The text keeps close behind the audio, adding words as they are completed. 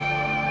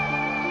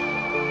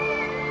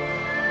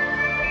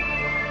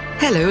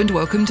Hello and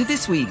welcome to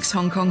this week's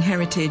Hong Kong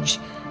Heritage.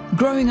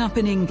 Growing up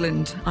in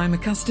England, I'm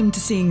accustomed to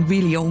seeing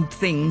really old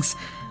things.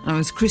 I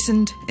was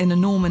christened in a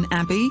Norman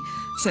abbey,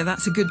 so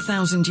that's a good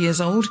 1,000 years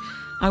old.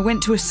 I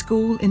went to a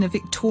school in a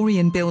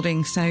Victorian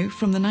building, so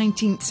from the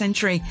 19th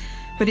century.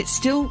 But it's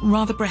still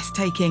rather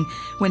breathtaking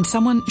when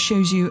someone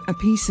shows you a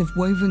piece of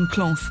woven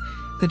cloth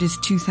that is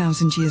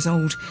 2,000 years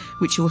old,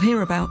 which you'll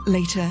hear about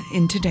later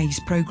in today's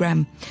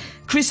programme.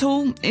 Chris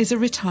Hall is a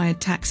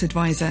retired tax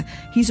advisor.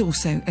 He's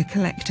also a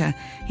collector.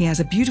 He has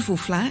a beautiful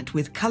flat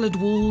with coloured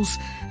walls,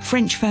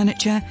 French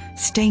furniture,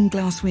 stained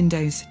glass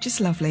windows.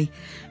 Just lovely.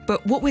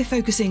 But what we're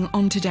focusing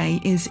on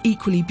today is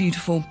equally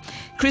beautiful.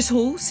 Chris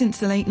Hall, since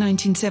the late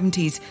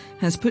 1970s,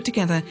 has put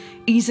together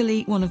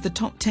easily one of the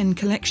top 10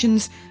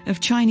 collections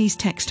of Chinese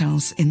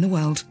textiles in the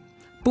world.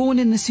 Born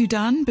in the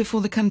Sudan before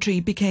the country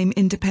became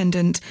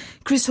independent,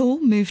 Chris Hall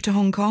moved to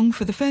Hong Kong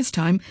for the first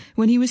time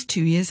when he was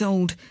 2 years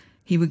old.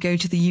 He would go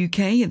to the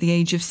UK at the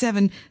age of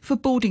 7 for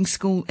boarding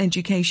school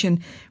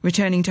education,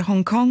 returning to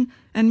Hong Kong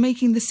and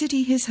making the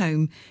city his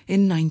home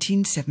in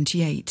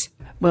 1978.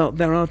 Well,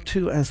 there are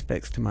two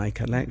aspects to my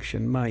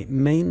collection. My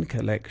main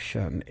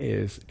collection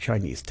is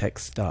Chinese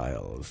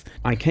textiles.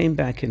 I came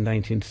back in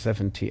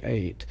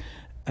 1978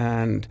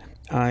 and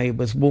I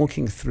was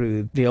walking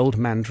through the old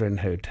Mandarin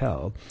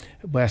Hotel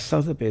where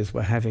Sotheby's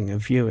were having a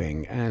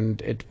viewing,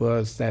 and it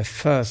was their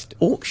first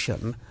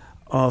auction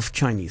of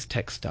Chinese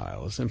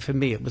textiles, and for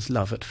me it was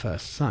love at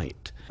first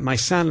sight. My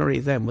salary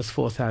then was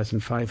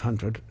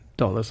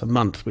 $4,500 a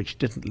month, which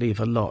didn't leave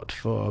a lot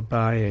for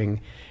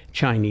buying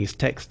Chinese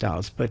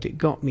textiles, but it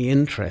got me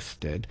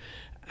interested.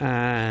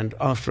 And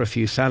after a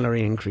few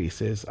salary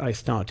increases, I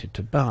started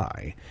to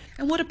buy.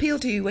 And what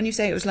appealed to you when you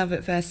say it was love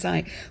at first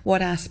sight?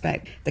 What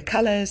aspect? The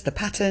colours, the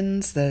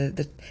patterns,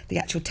 the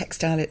actual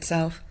textile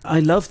itself? I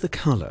love the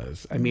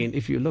colours. I mean,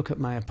 if you look at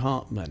my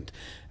apartment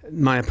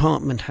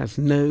has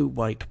no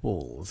white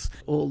walls.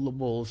 All the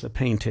walls are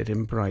painted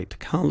in bright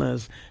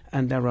colours,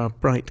 and there are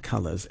bright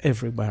colours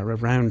everywhere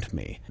around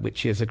me,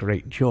 which is a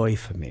great joy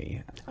for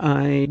me.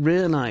 I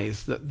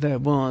realised that there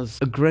was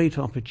a great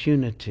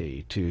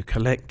opportunity to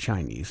collect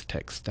Chinese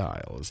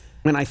textiles.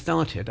 When I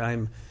started,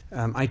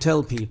 I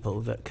tell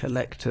people that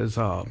collectors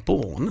are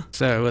born.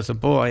 So as a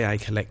boy, I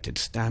collected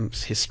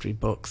stamps, history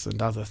books, and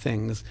other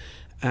things.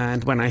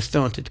 And when I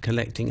started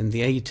collecting in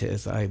the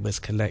 80s, I was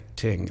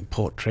collecting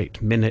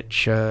portrait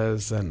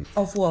miniatures. And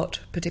of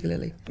what,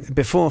 particularly?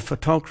 Before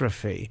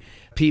photography,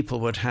 people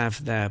would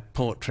have their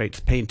portraits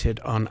painted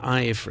on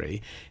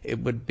ivory. It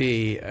would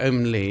be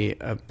only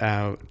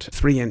about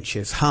 3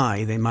 inches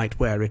high. They might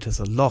wear it as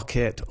a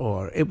locket,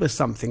 or it was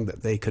something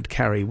that they could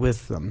carry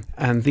with them.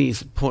 And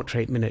these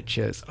portrait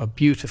miniatures are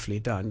beautifully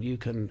done. You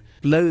can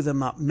blow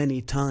them up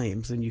many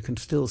times and you can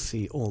still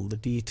see all the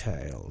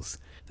details.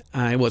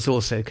 I was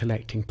also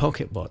collecting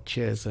pocket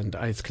watches, and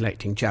I was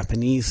collecting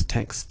Japanese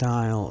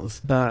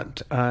textiles.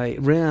 But I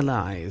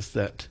realized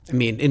that,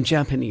 in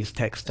Japanese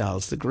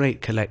textiles, the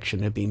great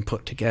collection had been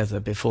put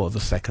together before the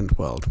Second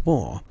World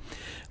War.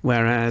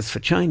 Whereas for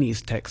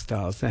Chinese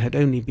textiles, there had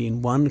only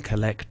been one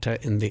collector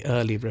in the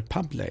early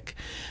Republic,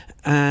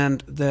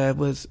 and there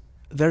was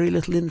very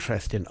little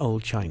interest in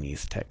old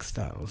Chinese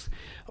textiles.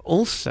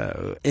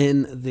 Also,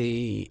 in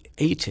the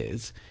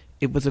 80s,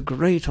 it was a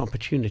great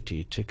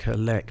opportunity to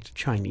collect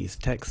Chinese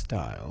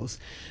textiles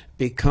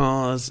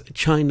because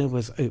China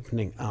was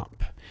opening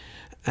up.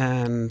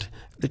 And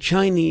the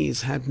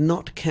Chinese had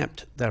not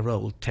kept their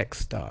old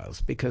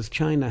textiles because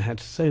China had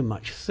so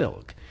much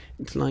silk.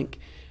 It's like,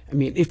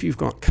 if you've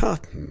got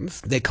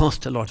curtains, they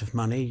cost a lot of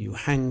money, you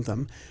hang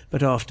them,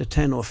 but after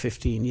 10 or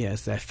 15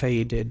 years they're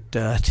faded,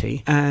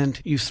 dirty,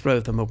 and you throw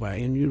them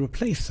away and you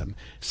replace them.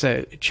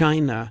 So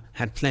China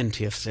had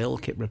plenty of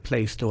silk, it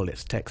replaced all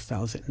its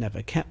textiles, it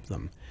never kept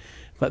them.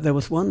 But there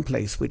was one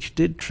place which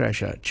did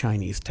treasure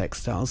Chinese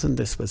textiles, and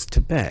this was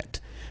Tibet.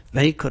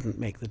 They couldn't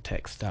make the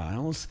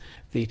textiles.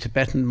 The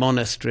Tibetan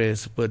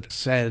monasteries would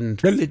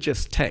send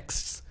religious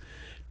texts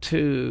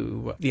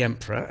to the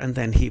emperor, and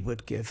then he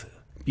would give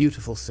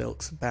beautiful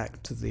silks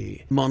back to the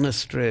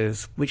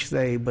monasteries, which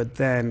they would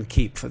then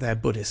keep for their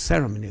Buddhist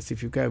ceremonies.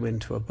 If you go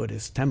into a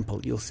Buddhist temple,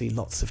 you'll see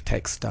lots of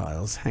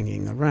textiles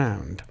hanging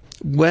around.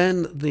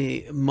 When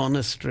the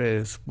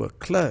monasteries were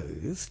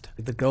closed,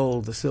 the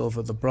gold, the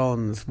silver, the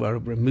bronze were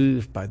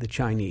removed by the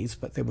Chinese,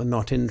 but they were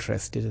not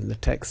interested in the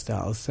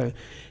textiles. So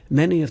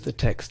many of the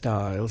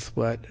textiles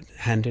were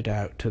handed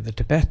out to the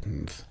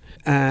Tibetans.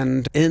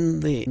 And in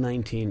the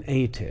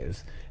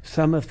 1980s,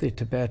 some of the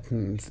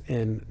Tibetans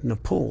in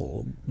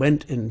Nepal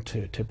went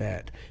into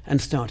Tibet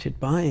and started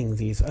buying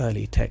these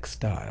early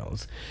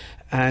textiles.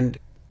 And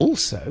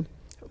also,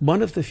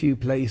 one of the few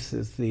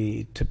places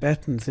the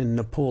Tibetans in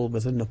Nepal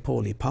with a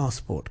Nepali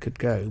passport could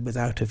go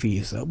without a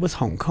visa was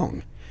Hong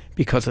Kong,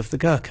 because of the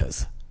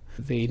Gurkhas,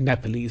 the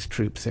Nepalese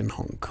troops in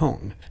Hong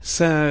Kong.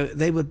 So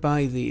they would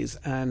buy these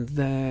and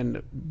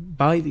then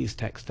buy these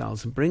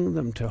textiles and bring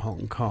them to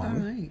Hong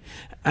Kong. All right.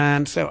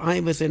 And so I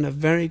was in a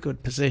very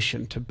good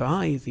position to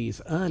buy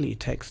these early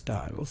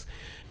textiles.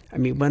 I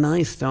mean, when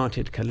I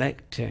started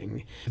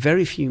collecting,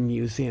 very few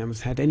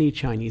museums had any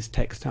Chinese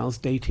textiles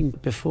dating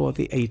before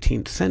the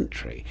 18th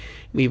century.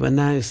 We were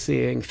now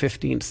seeing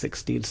 15th,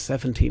 16th,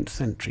 17th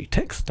century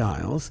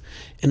textiles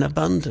in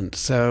abundance.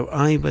 So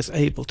I was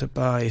able to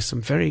buy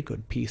some very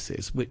good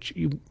pieces, which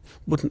you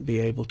wouldn't be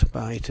able to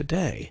buy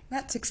today.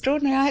 That's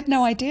extraordinary. I had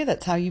no idea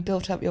that's how you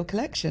built up your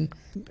collection.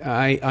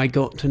 I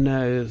got to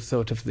know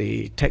sort of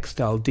the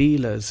textile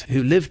dealers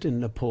who lived in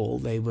Nepal.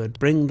 They would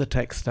bring the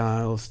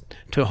textiles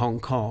to Hong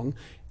Kong,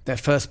 their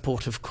first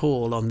port of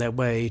call on their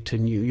way to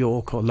New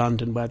York or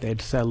London, where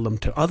they'd sell them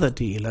to other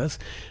dealers.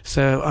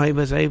 So I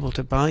was able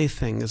to buy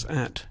things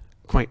at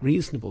quite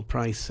reasonable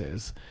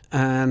prices,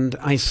 and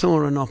I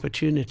saw an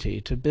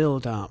opportunity to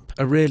build up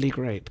a really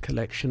great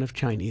collection of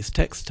Chinese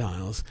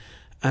textiles.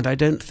 And I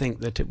don't think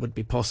that it would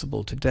be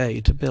possible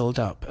today to build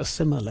up a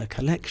similar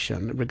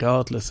collection,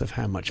 regardless of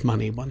how much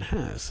money one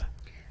has.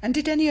 And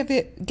did any of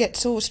it get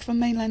sourced from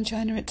mainland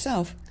China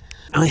itself?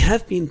 I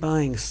have been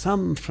buying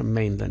some from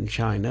mainland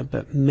China,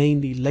 but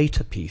mainly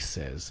later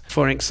pieces.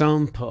 For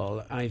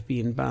example, I've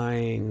been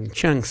buying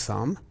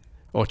cheongsam,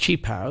 or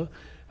qipao,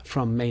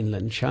 from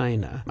mainland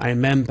China. I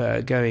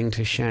remember going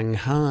to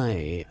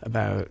Shanghai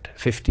about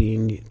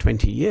 15,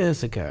 20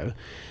 years ago,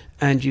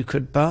 and you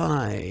could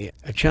buy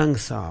a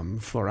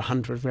cheongsam for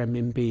 100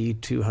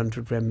 renminbi,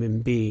 200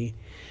 renminbi.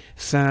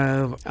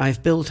 So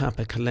I've built up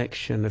a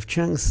collection of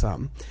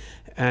cheongsam,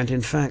 and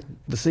in fact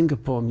the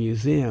Singapore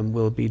Museum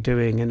will be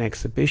doing an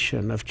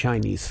exhibition of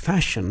Chinese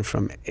fashion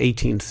from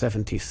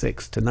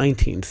 1876 to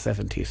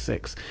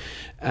 1976,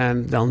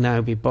 and they'll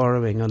now be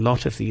borrowing a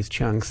lot of these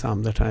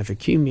cheongsam that I've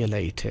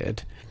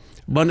accumulated.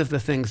 One of the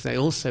things they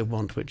also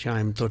want, which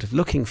I'm sort of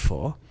looking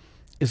for,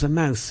 is a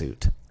Mao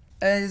suit.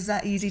 Is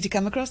that easy to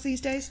come across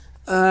these days?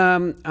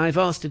 I've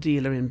asked a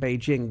dealer in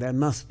Beijing. There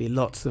must be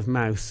lots of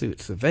Mao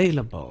suits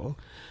available.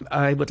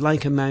 I would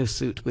like a Mao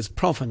suit with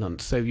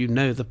provenance, so you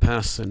know the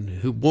person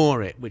who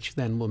wore it, which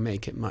then will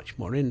make it much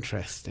more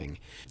interesting.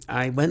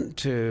 I went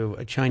to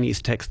a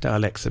Chinese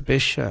textile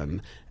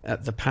exhibition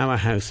at the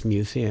Powerhouse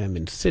Museum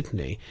in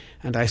Sydney,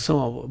 and I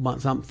saw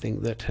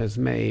something that has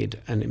made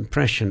an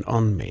impression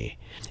on me.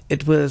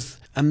 It was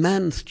a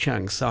man's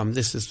cheongsam.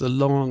 This is the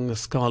long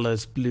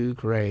scholar's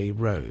blue-grey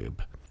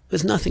robe.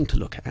 There's nothing to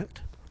look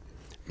at,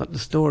 but the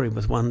story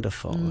was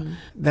wonderful.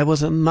 There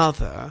was a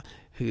mother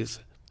who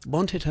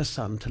wanted her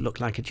son to look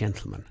like a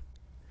gentleman.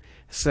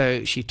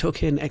 So she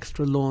took in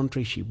extra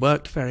laundry, she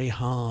worked very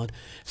hard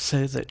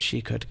so that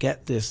she could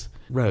get this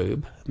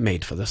robe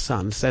made for the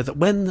son, so that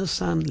when the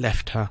son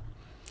left her,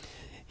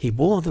 he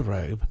wore the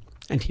robe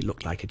and he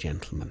looked like a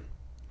gentleman.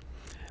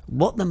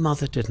 What the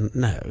mother didn't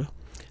know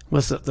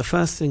was that the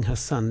first thing her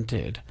son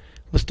did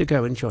was to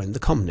go and join the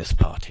Communist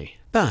Party.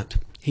 But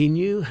he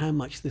knew how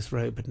much this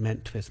robe had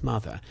meant to his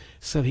mother,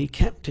 so he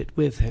kept it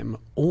with him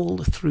all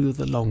through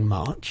the Long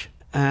March,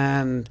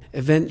 and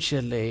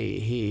eventually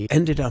he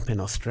ended up in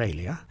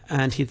Australia,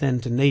 and he then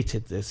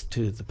donated this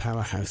to the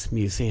Powerhouse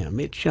Museum.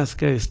 It just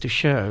goes to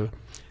show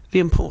the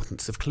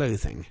importance of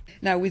clothing.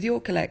 Now, with your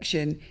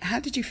collection,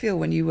 how did you feel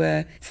when you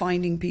were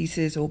finding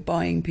pieces or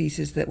buying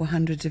pieces that were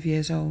hundreds of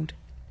years old?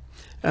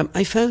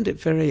 I found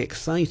it very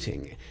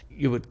exciting.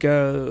 You would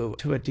go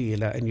to a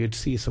dealer and you'd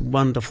see some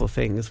wonderful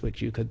things which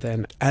you could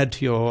then add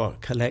to your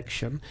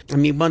collection. I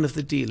mean, one of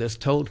the dealers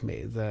told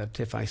me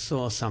that if I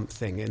saw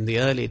something in the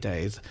early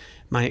days,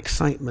 my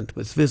excitement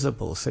was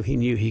visible, so he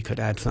knew he could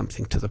add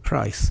something to the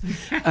price.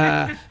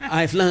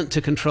 I've learnt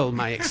to control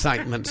my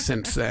excitement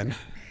since then.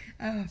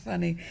 Oh,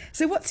 funny.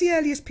 So what's the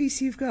earliest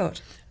piece you've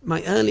got?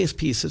 My earliest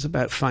piece is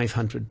about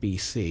 500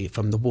 BC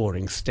from the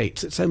Warring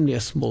States. It's only a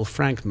small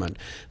fragment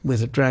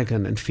with a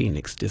dragon and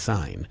phoenix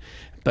design.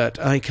 But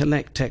I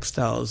collect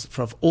textiles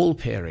from all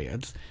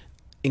periods,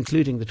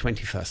 including the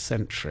 21st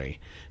century.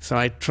 So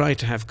I try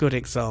to have good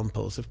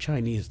examples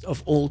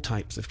of all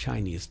types of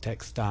Chinese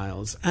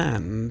textiles,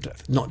 and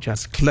not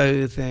just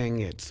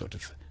clothing. It's sort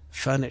of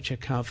furniture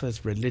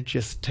covers,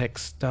 religious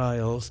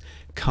textiles,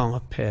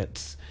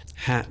 carpets,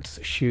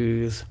 hats,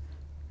 shoes.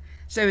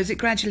 So is it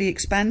gradually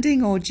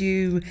expanding, or do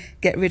you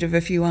get rid of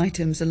a few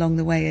items along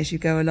the way as you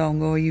go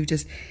along, or you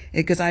just,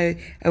 because I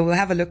will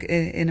have a look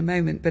in a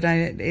moment, but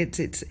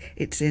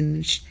it's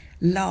in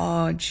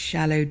large,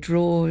 shallow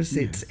drawers.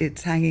 Yes.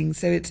 It's hanging,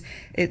 so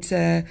it's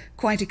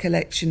quite a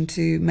collection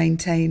to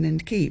maintain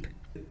and keep.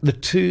 The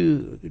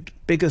two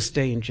biggest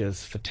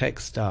dangers for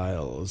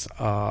textiles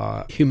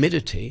are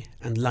humidity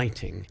and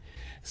lighting.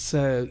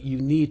 So you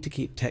need to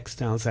keep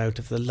textiles out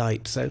of the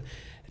light. So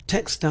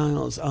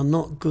textiles are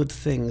not good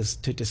things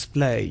to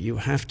display. You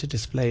have to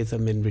display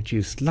them in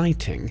reduced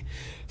lighting.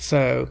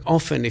 So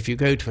often if you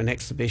go to an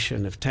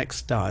exhibition of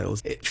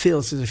textiles, it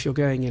feels as if you're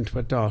going into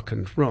a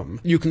darkened room.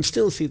 You can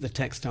still see the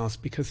textiles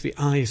because the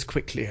eyes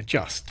quickly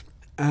adjust,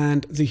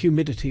 and the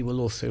humidity will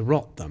also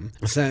rot them.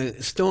 So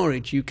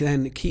storage, you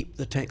can keep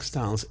the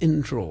textiles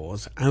in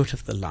drawers out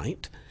of the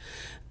light,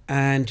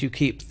 and you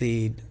keep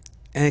the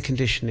air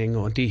conditioning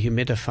or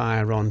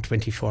dehumidifier on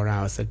 24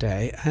 hours a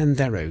day, and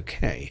they're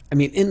okay. I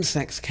mean,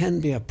 insects can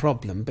be a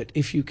problem, but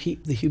if you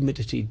keep the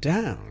humidity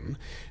down,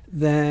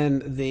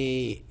 then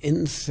the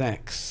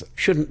insects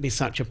shouldn't be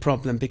such a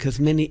problem, because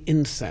many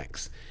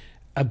insects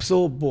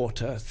absorb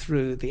water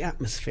through the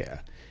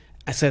atmosphere.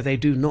 So they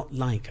do not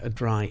like a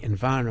dry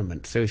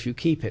environment. So if you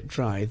keep it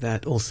dry,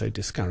 that also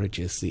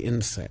discourages the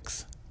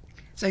insects.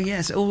 So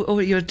yes,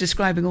 all you're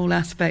describing all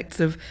aspects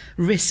of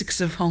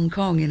risks of Hong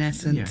Kong, in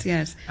essence.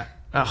 Yes.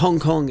 Hong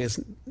Kong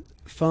is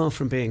far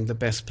from being the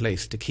best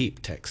place to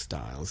keep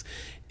textiles.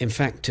 In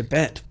fact,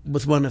 Tibet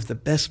was one of the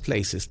best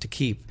places to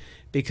keep,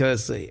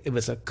 because it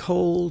was a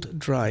cold,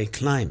 dry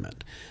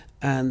climate,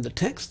 and the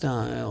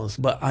textiles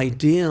were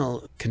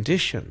ideal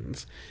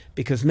conditions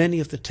because many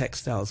of the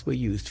textiles were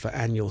used for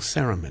annual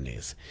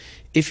ceremonies.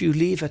 If you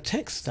leave a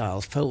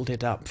textile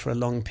folded up for a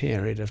long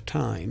period of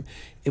time,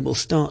 it will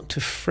start to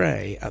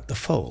fray at the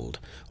fold,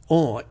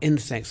 or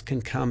insects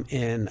can come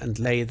in and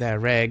lay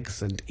their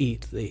eggs and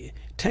eat the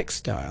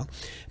textile.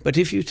 But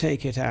if you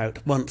take it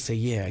out once a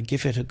year,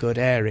 give it a good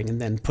airing,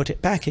 and then put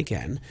it back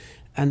again,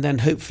 and then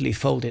hopefully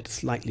fold it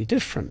slightly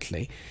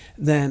differently,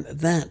 then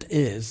that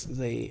is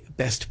the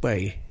best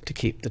way to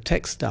keep the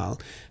textile.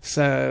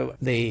 So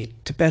the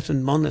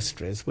Tibetan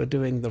monasteries were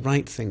doing the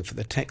right thing for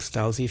the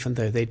textiles, even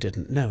though they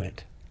didn't know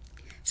it.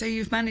 So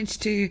you've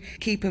managed to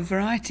keep a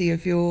variety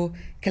of your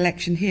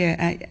collection here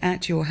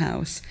at your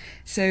house.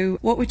 So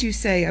what would you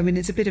say, I mean,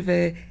 it's a bit of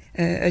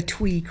a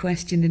twee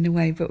question in a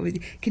way, but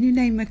can you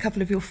name a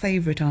couple of your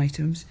favourite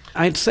items?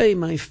 I'd say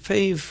my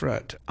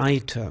favourite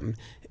item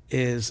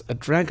is a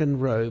dragon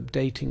robe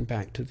dating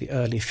back to the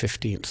early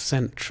 15th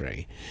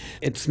century.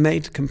 It's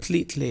made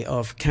completely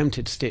of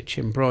counted stitch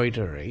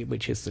embroidery,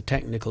 which is the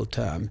technical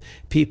term.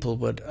 People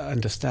would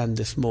understand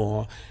this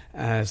more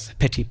as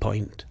petit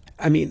point.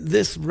 I mean,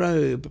 this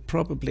robe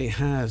probably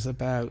has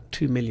about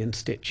 2 million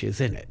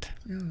stitches in it.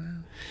 Oh, wow.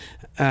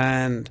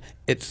 And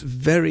it's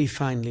very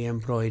finely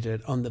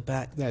embroidered. On the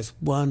back there's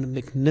one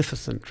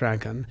magnificent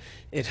dragon.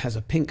 It has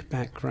a pink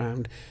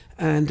background,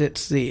 and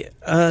it's the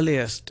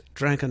earliest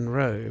dragon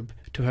robe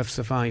to have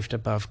survived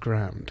above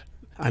ground.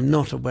 I'm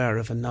not aware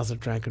of another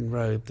dragon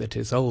robe that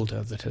is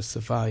older that has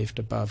survived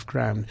above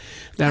ground.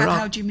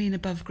 How do you mean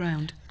above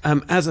ground?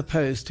 As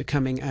opposed to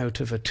coming out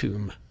of a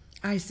tomb.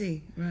 I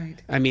see, right.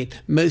 I mean,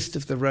 most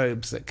of the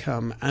robes that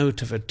come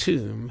out of a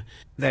tomb,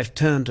 they've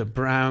turned a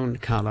brown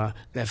colour,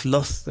 they've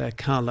lost their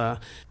colour.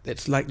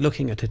 It's like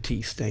looking at a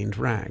tea-stained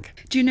rag.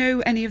 Do you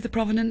know any of the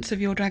provenance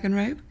of your dragon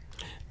robe?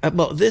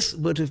 Well, this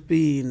would have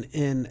been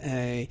in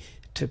a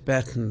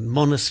Tibetan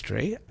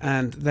monastery,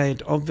 and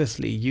they'd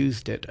obviously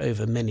used it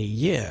over many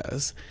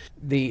years.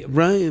 The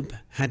robe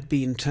had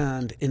been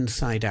turned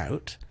inside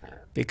out,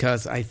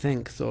 because I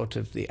think sort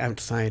of the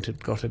outside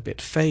had got a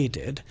bit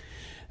faded.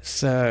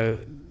 So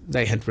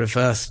they had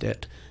reversed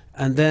it,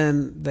 and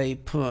then they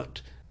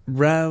put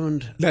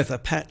round leather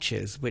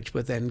patches, which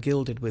were then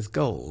gilded with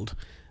gold,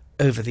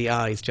 over the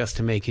eyes just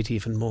to make it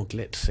even more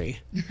glitzy.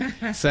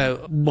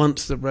 So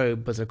once the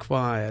robe was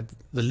acquired,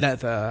 the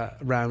leather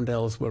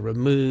roundels were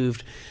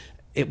removed.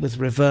 It was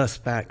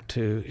reversed back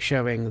to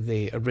showing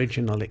the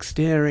original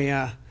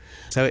exterior.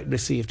 So it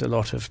received a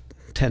lot of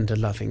tender,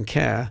 loving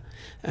care,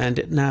 and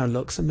it now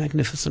looks a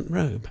magnificent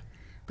robe.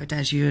 But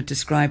as you're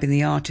describing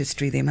the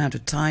artistry, the amount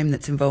of time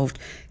that's involved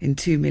in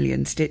 2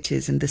 million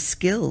stitches and the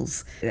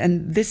skills,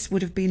 and this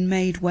would have been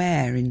made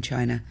where in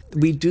China?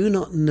 We do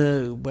not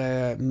know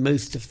where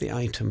most of the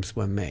items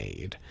were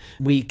made.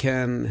 We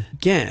can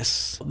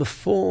guess the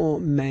 4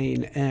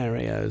 main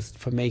areas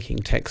for making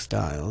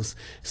textiles.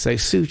 So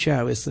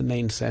Suzhou is the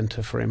main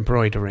centre for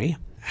embroidery.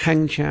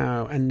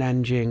 Hangzhou and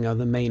Nanjing are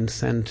the main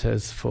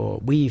centres for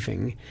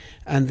weaving,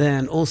 and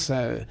then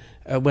also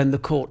when the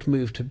court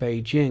moved to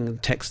Beijing,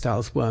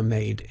 textiles were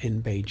made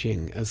in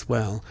Beijing as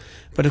well.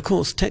 But of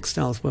course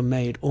textiles were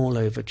made all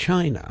over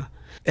China.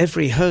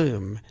 Every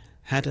home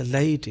had a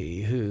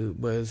lady who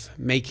was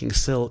making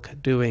silk,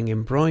 doing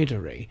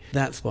embroidery.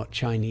 That's what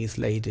Chinese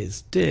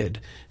ladies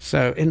did.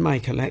 So in my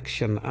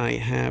collection I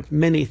have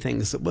many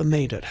things that were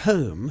made at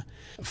home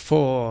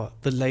for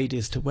the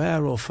ladies to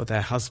wear, or for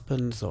their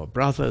husbands or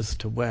brothers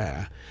to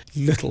wear.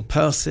 Little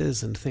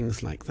purses and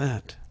things like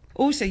that.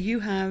 Also,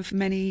 you have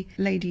many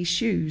ladies'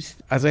 shoes.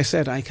 As I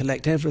said, I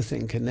collect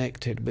everything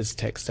connected with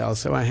textiles.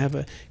 So I have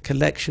a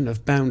collection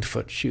of bound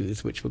foot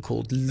shoes, which were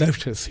called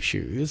lotus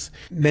shoes,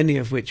 many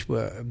of which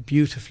were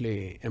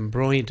beautifully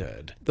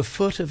embroidered. The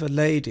foot of a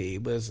lady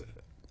was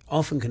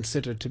often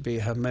considered to be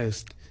her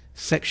most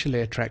sexually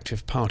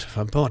attractive part of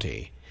her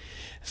body.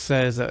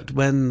 So that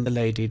when the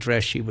lady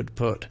dressed, she would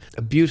put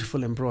a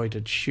beautiful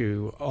embroidered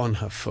shoe on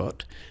her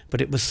foot, but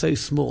it was so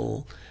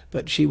small.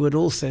 But she would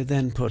also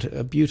then put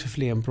a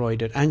beautifully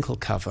embroidered ankle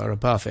cover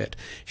above it.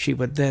 She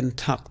would then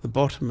tuck the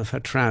bottom of her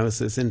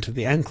trousers into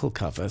the ankle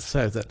cover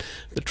so that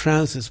the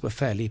trousers were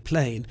fairly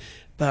plain,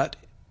 but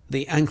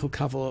the ankle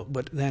cover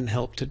would then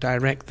help to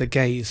direct the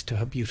gaze to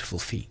her beautiful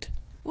feet.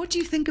 What do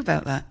you think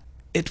about that?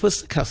 It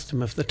was the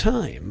custom of the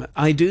time.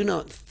 I do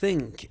not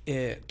think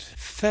it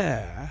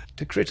fair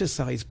to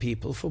criticize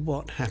people for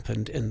what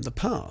happened in the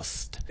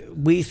past.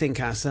 We think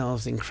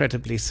ourselves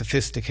incredibly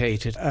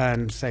sophisticated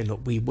and say,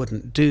 look, we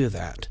wouldn't do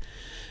that.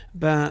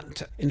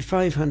 But in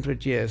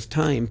 500 years'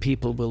 time,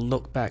 people will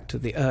look back to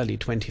the early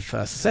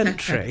 21st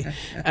century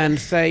and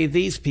say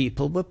these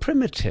people were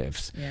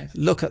primitives. Yes.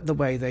 Look at the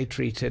way they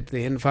treated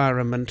the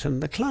environment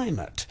and the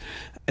climate.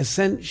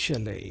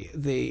 Essentially,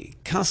 the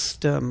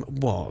custom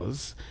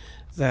was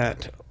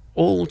that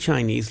all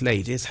Chinese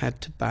ladies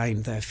had to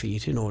bind their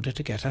feet in order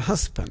to get a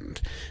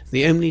husband.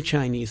 The only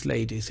Chinese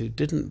ladies who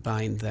didn't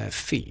bind their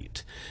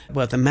feet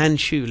were the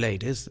Manchu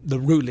ladies, the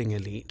ruling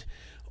elite,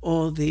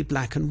 or the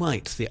black and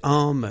whites, the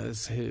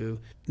armors, who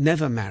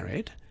never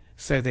married,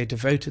 so they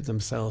devoted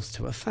themselves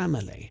to a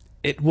family.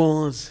 It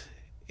was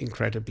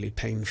incredibly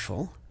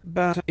painful,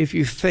 but if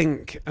you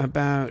think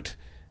about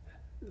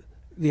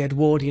the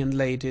Edwardian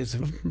ladies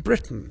of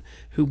Britain,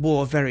 who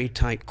wore very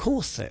tight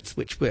corsets,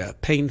 which were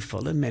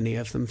painful, and many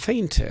of them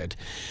fainted.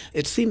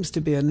 It seems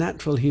to be a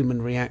natural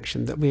human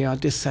reaction that we are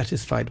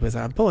dissatisfied with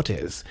our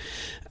bodies.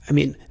 I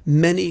mean,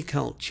 many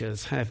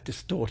cultures have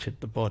distorted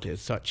the bodies,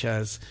 such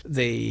as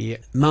the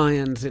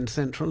Mayans in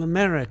Central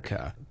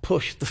America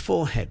pushed the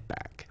forehead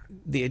back.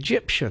 The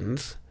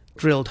Egyptians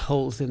drilled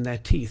holes in their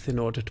teeth in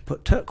order to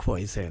put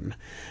turquoise in.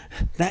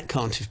 That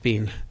can't have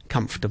been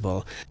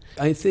comfortable.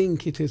 I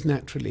think it is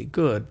naturally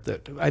good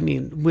that,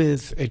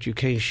 with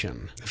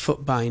education,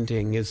 foot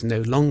binding is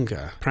no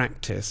longer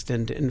practiced,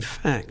 and in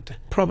fact,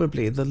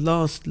 probably the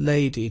last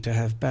lady to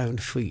have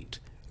bound feet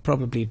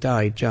probably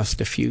died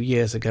just a few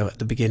years ago at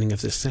the beginning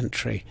of this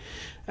century.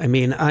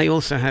 I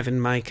also have in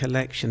my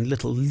collection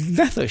little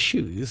leather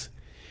shoes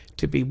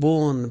to be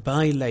worn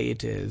by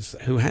ladies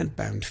who had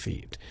bound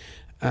feet.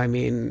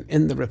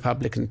 In the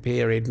Republican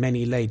period,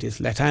 many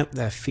ladies let out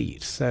their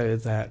feet so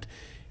that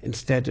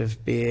instead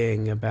of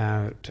being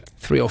about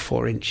 3 or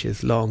 4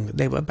 inches long,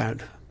 they were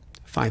about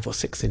 5 or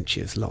 6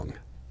 inches long.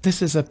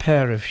 This is a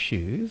pair of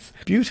shoes,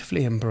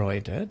 beautifully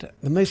embroidered.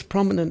 The most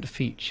prominent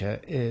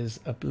feature is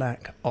a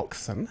black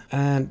oxen,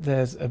 and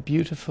there's a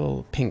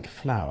beautiful pink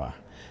flower.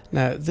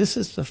 Now, this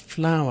is the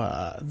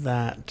flower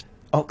that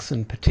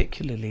oxen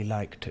particularly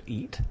like to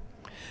eat,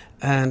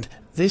 and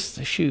this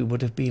shoe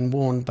would have been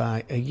worn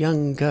by a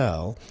young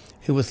girl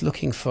who was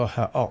looking for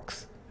her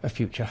ox, a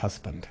future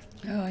husband.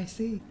 Oh, I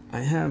see.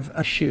 I have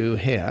a shoe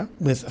here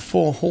with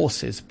 4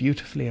 horses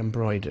beautifully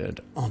embroidered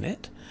on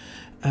it,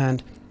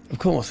 and of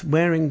course,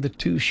 wearing the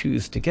 2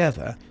 shoes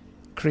together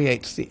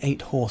creates the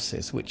 8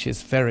 horses, which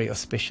is very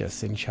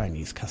auspicious in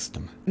Chinese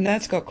custom. And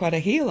that's got quite a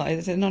heel.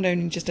 It's not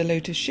only just a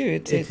lotus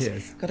shoe,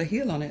 it's got a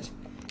heel on it.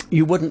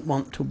 You wouldn't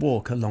want to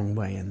walk a long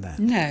way in that.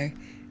 No.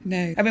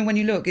 When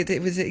you look,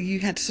 you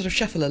had to sort of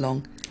shuffle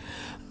along.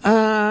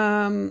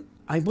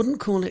 I wouldn't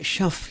call it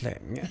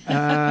shuffling.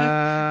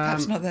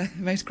 Perhaps not the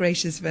most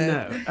gracious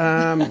verb.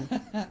 No.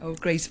 Or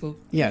graceful.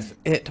 Yes,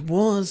 it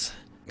was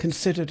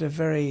considered a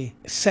very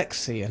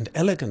sexy and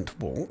elegant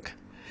walk.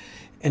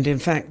 And in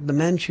fact, the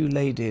Manchu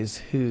ladies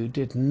who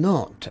did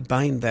not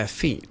bind their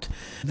feet,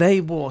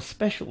 they wore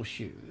special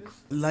shoes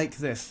like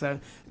this. So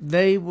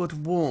they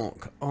would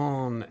walk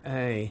on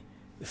a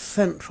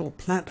central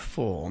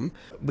platform,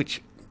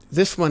 which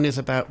this one is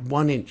about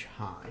 1 inch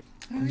high.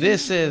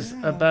 This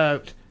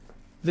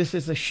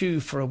is a shoe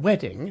for a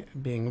wedding,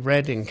 being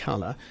red in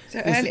colour.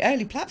 So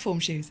early platform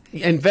shoes.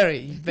 And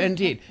very,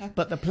 indeed.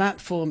 But the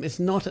platform is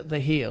not at the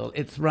heel,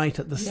 it's right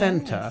at the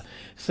centre,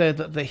 so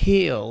that the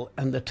heel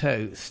and the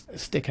toe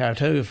stick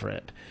out over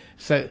it.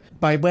 So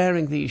by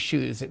wearing these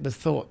shoes, it was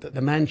thought that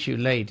the Manchu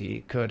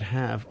lady could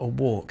have a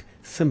walk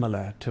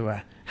similar to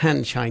a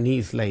Han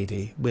Chinese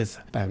lady with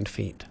bound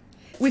feet.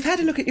 We've had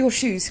a look at your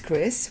shoes,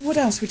 Chris. What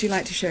else would you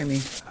like to show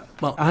me?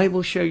 Well, I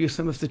will show you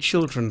some of the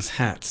children's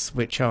hats,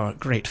 which are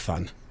great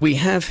fun. We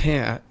have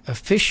here a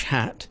fish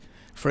hat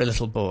for a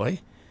little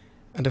boy,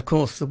 and of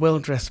course the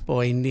well-dressed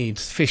boy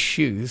needs fish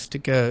shoes to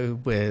go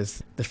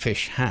with the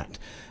fish hat.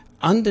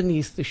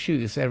 Underneath the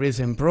shoes there is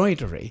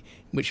embroidery,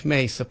 which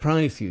may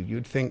surprise you.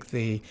 You'd think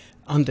the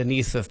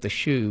underneath of the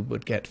shoe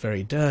would get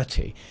very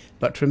dirty,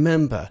 but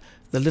remember,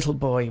 the little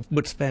boy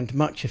would spend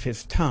much of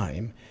his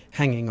time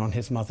hanging on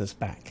his mother's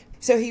back.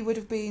 So he would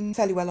have been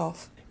fairly well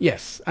off?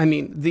 Yes,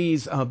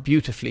 these are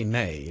beautifully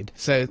made,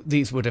 so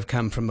these would have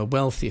come from a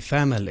wealthy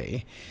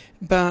family,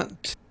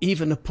 but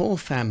even a poor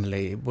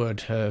family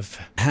would have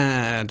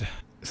had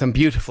some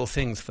beautiful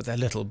things for their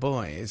little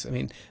boys.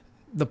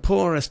 The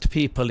poorest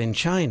people in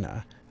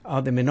China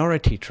are the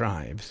minority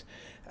tribes,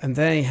 and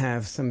they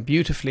have some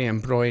beautifully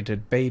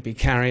embroidered baby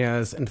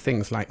carriers and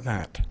things like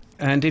that.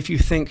 And if you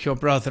think your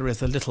brother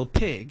is a little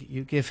pig,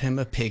 you give him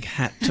a pig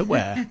hat to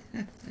wear,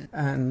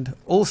 and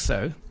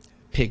also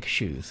pig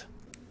shoes.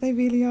 They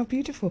really are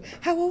beautiful.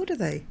 How old are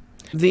they?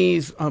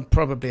 These are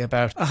probably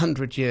about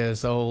 100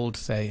 years old,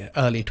 say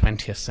early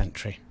 20th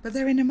century. But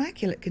they're in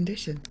immaculate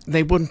condition.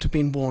 They wouldn't have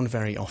been worn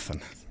very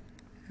often.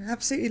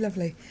 Absolutely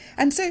lovely.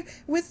 And so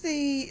with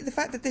the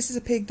fact that this is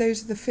a pig,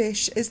 those are the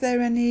fish, is there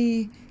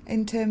any,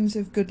 in terms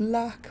of good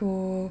luck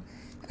or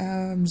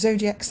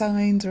zodiac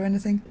signs or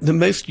anything? The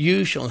most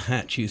usual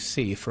hat you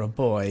see for a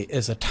boy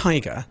is a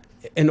tiger,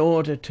 in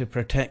order to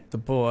protect the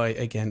boy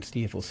against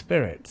evil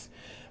spirits.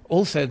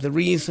 Also, the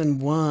reason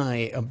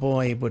why a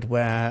boy would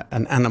wear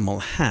an animal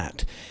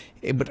hat,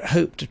 it would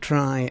hope to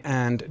try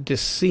and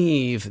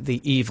deceive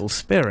the evil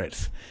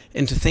spirits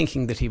into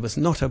thinking that he was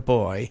not a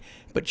boy,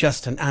 but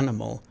just an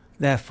animal,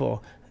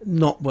 therefore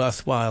not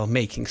worthwhile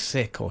making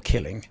sick or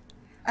killing.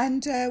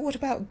 And what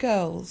about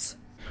girls?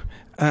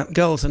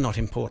 Girls are not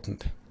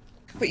important.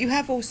 But you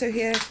have also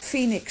here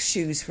phoenix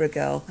shoes for a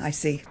girl, I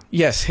see.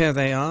 Yes, here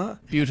they are.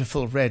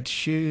 Beautiful red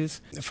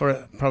shoes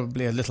for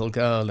probably a little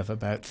girl of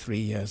about 3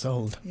 years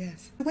old.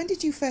 Yes. When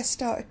did you first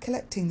start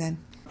collecting then?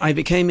 I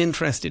became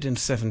interested in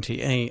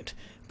 78,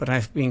 but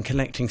I've been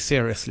collecting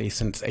seriously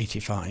since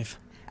 85.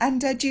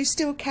 And do you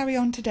still carry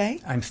on today?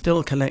 I'm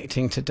still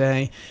collecting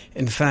today.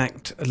 In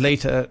fact,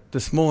 later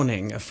this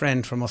morning, a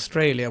friend from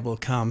Australia will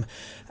come,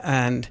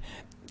 and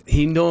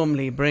he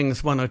normally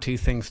brings one or two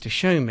things to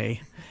show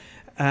me.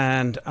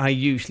 And I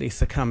usually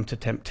succumb to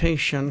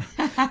temptation,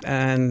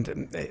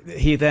 and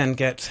he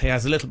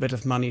has a little bit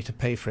of money to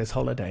pay for his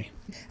holiday.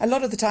 A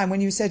lot of the time,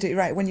 when you said it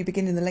right, when you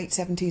begin in the late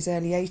 70s,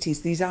 early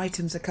 80s, these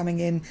items are coming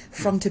in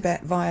from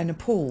Tibet via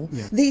Nepal.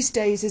 Yeah. These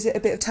days, is it a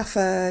bit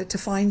tougher to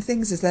find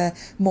things? Is there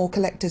more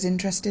collectors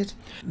interested?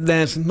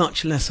 There's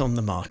much less on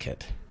the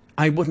market.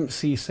 I wouldn't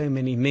see so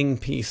many Ming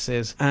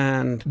pieces,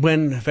 and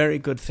when very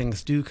good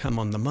things do come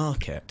on the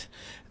market,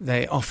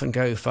 they often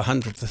go for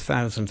hundreds of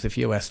thousands of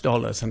US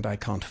dollars, and I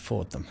can't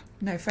afford them.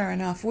 No, fair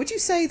enough. Would you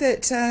say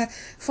that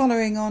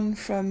following on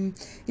from,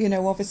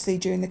 obviously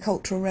during the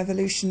Cultural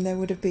Revolution there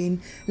would have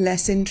been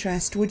less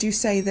interest, would you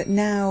say that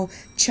now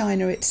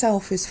China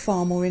itself is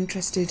far more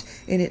interested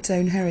in its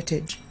own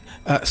heritage?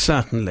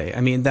 Certainly.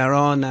 I mean, there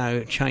are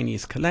now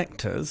Chinese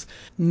collectors,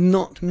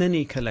 not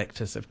many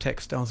collectors of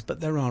textiles, but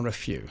there are a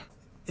few.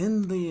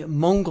 In the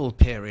Mongol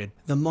period,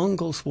 the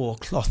Mongols wore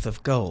cloth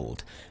of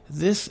gold.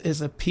 This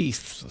is a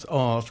piece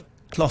of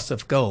cloth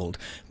of gold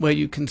where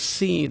you can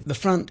see the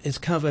front is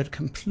covered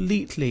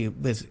completely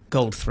with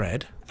gold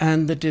thread,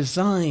 and the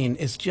design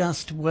is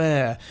just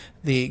where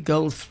the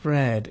gold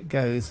thread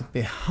goes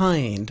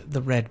behind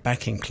the red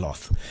backing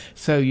cloth.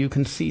 So you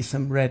can see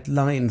some red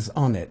lines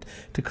on it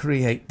to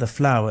create the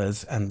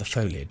flowers and the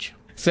foliage.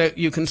 So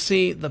you can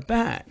see the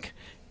back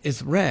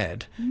is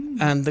red,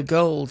 and the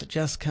gold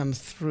just comes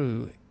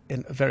through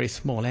in very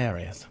small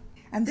areas.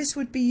 And this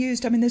would be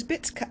used, there's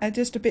bits,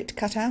 just a bit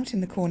cut out in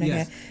the corner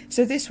Yes. here.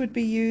 So this would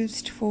be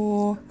used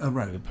for... A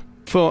robe.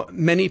 For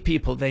many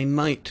people, they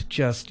might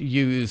just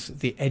use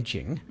the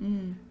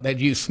edging. They'd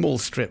use small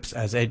strips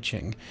as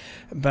edging.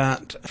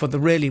 But for the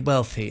really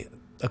wealthy,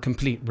 a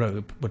complete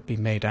robe would be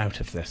made out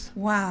of this.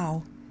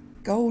 Wow.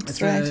 Gold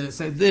thread.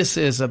 So this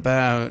is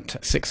about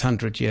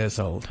 600 years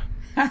old.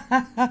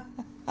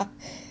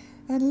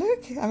 And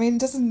look,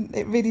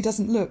 it really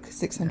doesn't look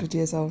 600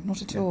 years old,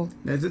 not at all.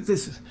 No,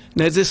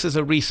 this is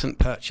a recent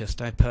purchase.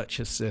 I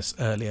purchased this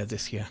earlier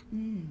this year.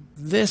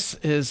 This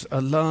is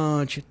a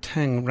large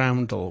Tang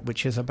roundel,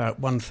 which is about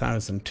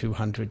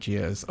 1,200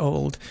 years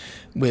old,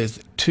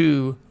 with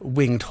 2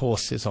 winged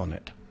horses on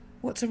it.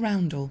 What's a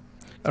roundel?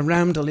 A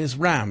roundel is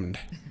round.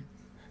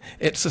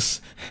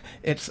 It's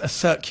a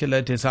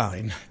circular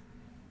design.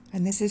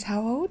 And this is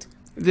how old?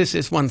 This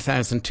is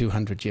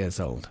 1,200 years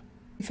old.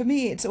 For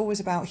me, it's always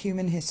about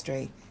human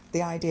history.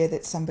 The idea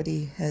that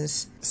somebody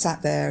has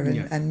sat there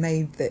and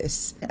made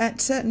this.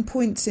 At certain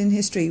points in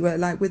history, where,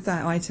 like with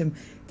that item,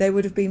 there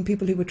would have been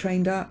people who were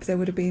trained up. There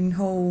would have been a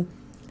whole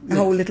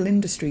little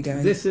industry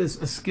going. This is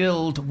a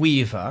skilled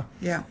weaver.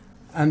 Yeah.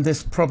 And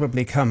this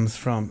probably comes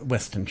from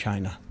Western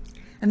China.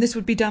 And this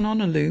would be done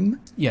on a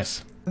loom?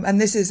 Yes. And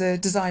this is a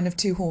design of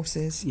 2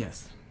 horses?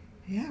 Yes.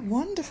 Yeah,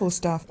 wonderful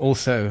stuff.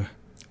 Also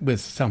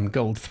with some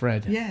gold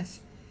thread.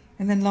 Yes.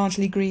 And then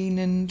largely green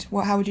and,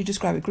 how would you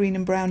describe it? Green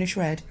and brownish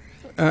red?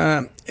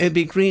 It'd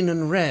be green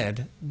and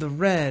red. The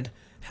red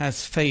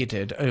has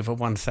faded over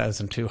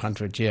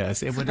 1,200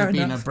 years. It would have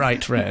been a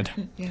bright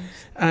red. Yes.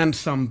 And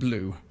some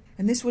blue.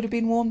 And this would have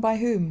been worn by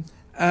whom?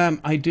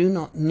 I do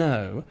not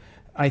know.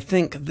 I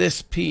think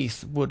this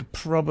piece would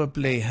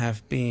probably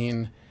have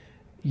been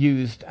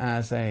used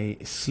as a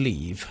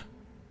sleeve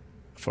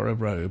for a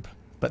robe,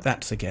 but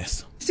that's a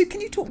guess. So can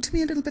you talk to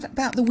me a little bit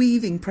about the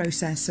weaving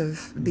process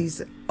of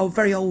these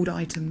very old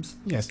items?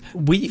 Yes.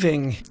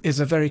 Weaving is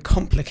a very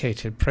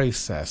complicated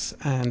process,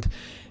 and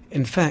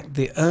in fact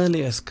the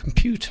earliest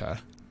computer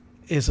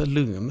is a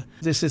loom.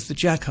 This is the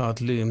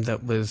jacquard loom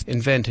that was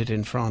invented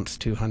in France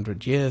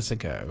 200 years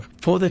ago.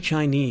 For the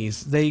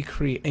Chinese, they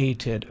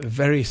created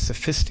very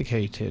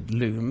sophisticated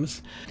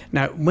looms.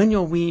 Now, when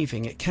you're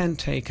weaving, it can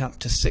take up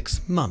to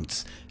 6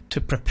 months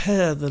to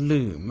prepare the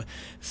loom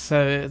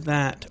so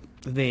that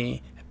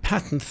the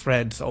pattern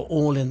threads are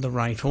all in the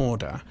right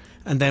order.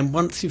 And then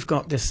once you've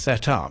got this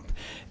set up,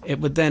 it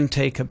would then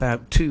take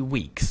about 2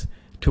 weeks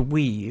to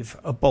weave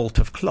a bolt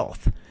of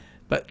cloth.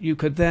 But you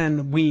could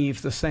then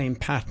weave the same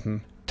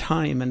pattern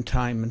time and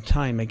time and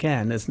time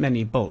again, as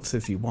many bolts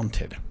as you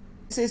wanted.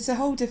 So it's a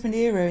whole different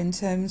era in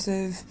terms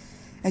of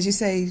as you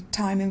say,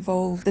 time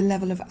involved, the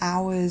level of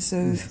hours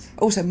of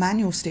also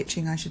manual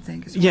stitching, I should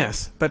think, as well.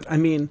 Yes, but I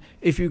mean,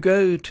 if you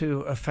go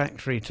to a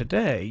factory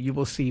today, you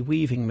will see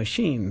weaving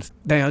machines.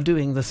 They are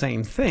doing the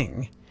same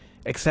thing,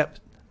 except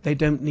they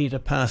don't need a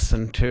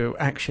person to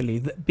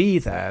actually be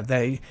there.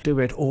 They do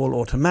it all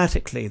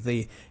automatically.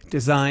 The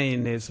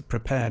design is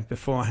prepared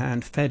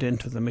beforehand, fed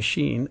into the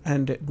machine,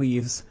 and it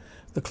weaves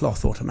the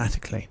cloth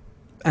automatically.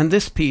 And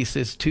this piece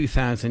is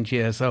 2,000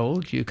 years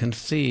old. You can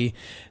see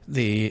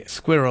the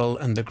squirrel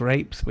and the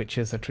grapes, which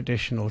is a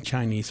traditional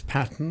Chinese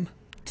pattern.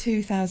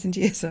 2,000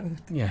 years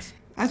old. Yes,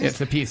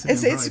 it's a piece of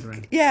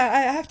embroidery. Yeah,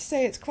 I have to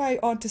say it's quite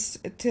odd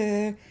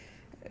to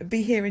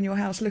be here in your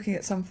house looking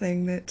at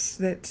something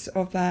that's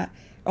of that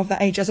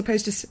age, as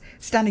opposed to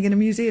standing in a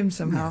museum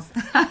somehow.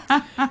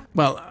 Yes.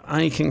 Well,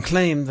 I can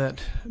claim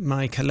that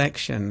my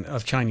collection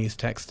of Chinese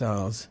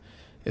textiles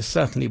is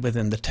certainly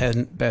within the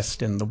 10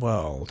 best in the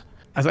world.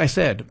 As I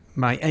said,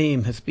 my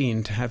aim has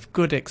been to have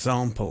good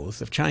examples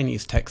of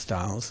Chinese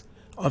textiles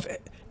of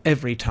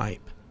every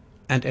type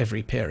and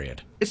every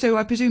period. So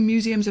I presume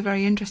museums are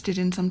very interested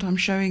in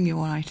sometimes showing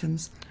your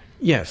items.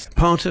 Yes,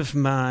 part of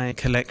my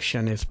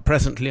collection is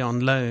presently on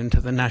loan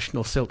to the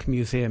National Silk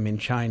Museum in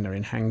China,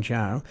 in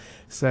Hangzhou.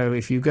 So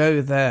if you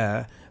go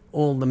there,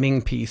 all the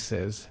Ming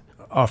pieces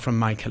are from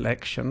my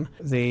collection.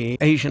 The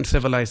Asian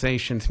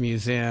Civilizations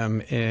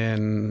Museum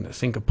in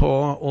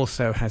Singapore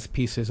also has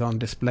pieces on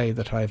display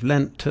that I've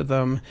lent to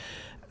them.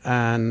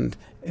 And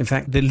in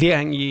fact, the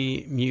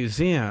Liangyi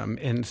Museum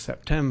in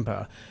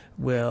September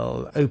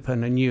will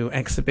open a new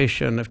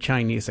exhibition of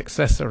Chinese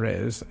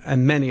accessories,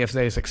 and many of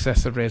those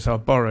accessories are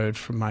borrowed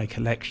from my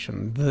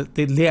collection.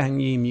 The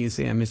Liangyi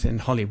Museum is in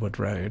Hollywood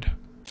Road.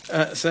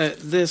 So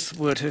this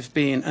would have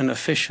been an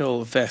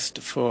official vest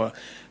for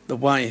the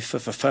wife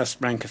of a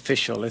first-rank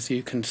official, as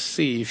you can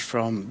see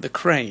from the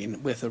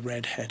crane with a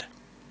red head.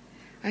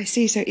 I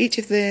see. So each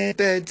of the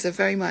birds are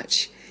very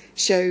much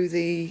show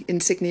the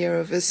insignia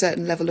of a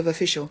certain level of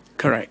official.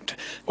 Correct.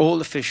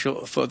 All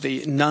official, for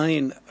the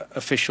 9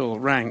 official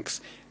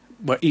ranks,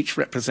 were each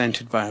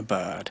represented by a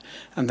bird,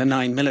 and the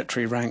 9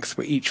 military ranks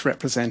were each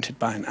represented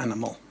by an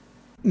animal.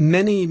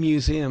 Many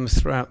museums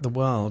throughout the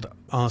world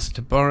asked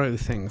to borrow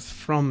things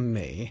from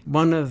me.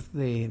 One of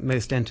the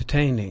most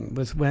entertaining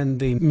was when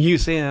the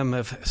Museum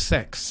of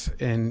Sex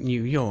in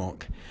New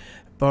York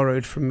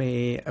borrowed from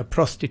me a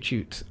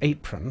prostitute's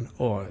apron,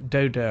 or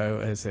dodo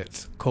as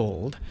it's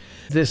called.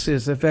 This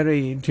is a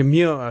very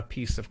demure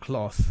piece of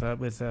cloth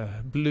with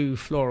a blue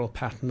floral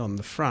pattern on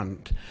the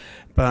front,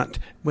 but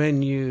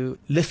when you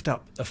lift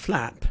up the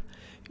flap,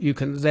 you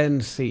can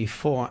then see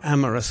 4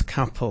 amorous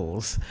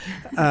couples,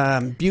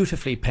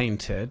 beautifully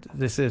painted.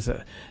 This is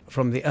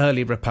from the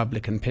early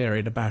Republican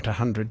period, about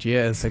 100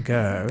 years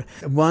ago.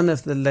 One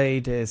of the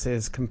ladies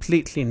is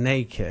completely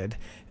naked,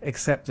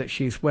 except that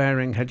she's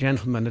wearing her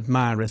gentleman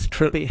admirer's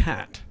trilby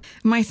hat.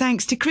 My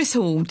thanks to Chris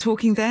Hall,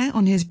 talking there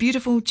on his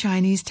beautiful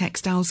Chinese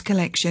textiles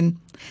collection.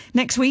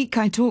 Next week,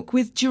 I talk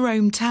with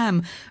Jerome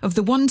Tam of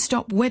the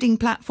one-stop wedding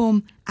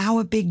platform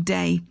Our Big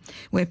Day,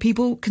 where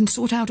people can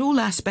sort out all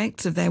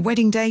aspects of their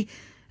wedding day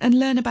and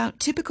learn about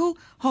typical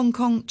Hong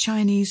Kong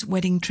Chinese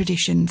wedding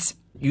traditions.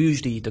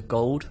 Usually the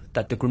gold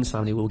that the groom's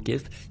family will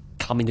give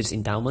come into this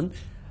endowment,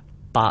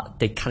 but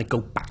they kind of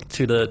go back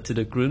to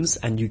the grooms,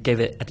 and you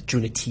give it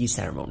during the tea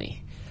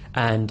ceremony.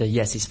 And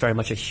yes, it's very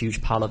much a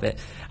huge part of it.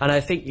 And I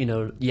think,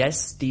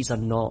 yes, these are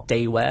not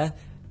day wear.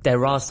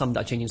 There are some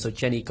that are changing. So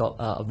Jenny got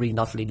a really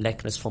lovely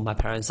necklace from my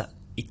parents that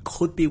it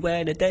could be wear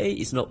in a day.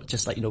 It's not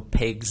just like,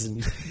 pigs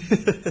and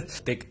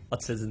big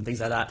utters and things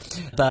like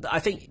that. But I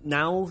think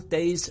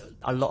nowadays,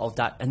 a lot of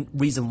that, and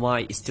reason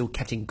why it's still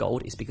kept in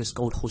gold is because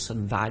gold holds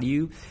some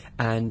value.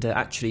 And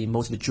actually,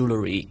 most of the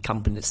jewelry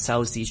company that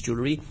sells these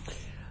jewelry,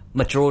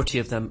 majority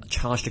of them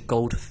charge the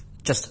gold,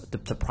 just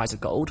the price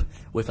of gold,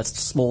 with a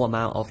small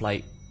amount of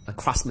like a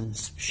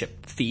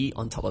craftsmanship fee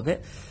on top of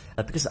it.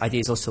 Because the idea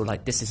is also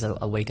like this is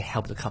a way to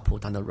help the couple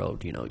down the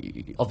road.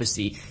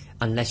 Obviously,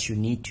 unless you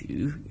need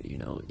to,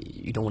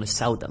 you don't want to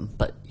sell them.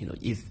 But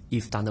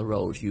if down the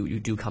road you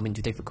do come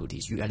into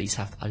difficulties, you at least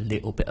have a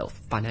little bit of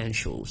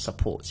financial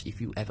support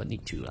if you ever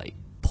need to like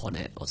pawn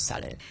it or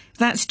sell it.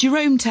 That's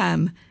Jerome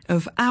Tam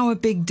of Our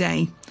Big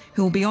Day,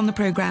 who will be on the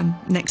programme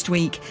next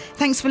week.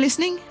 Thanks for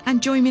listening,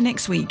 and join me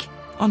next week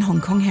on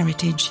Hong Kong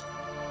Heritage.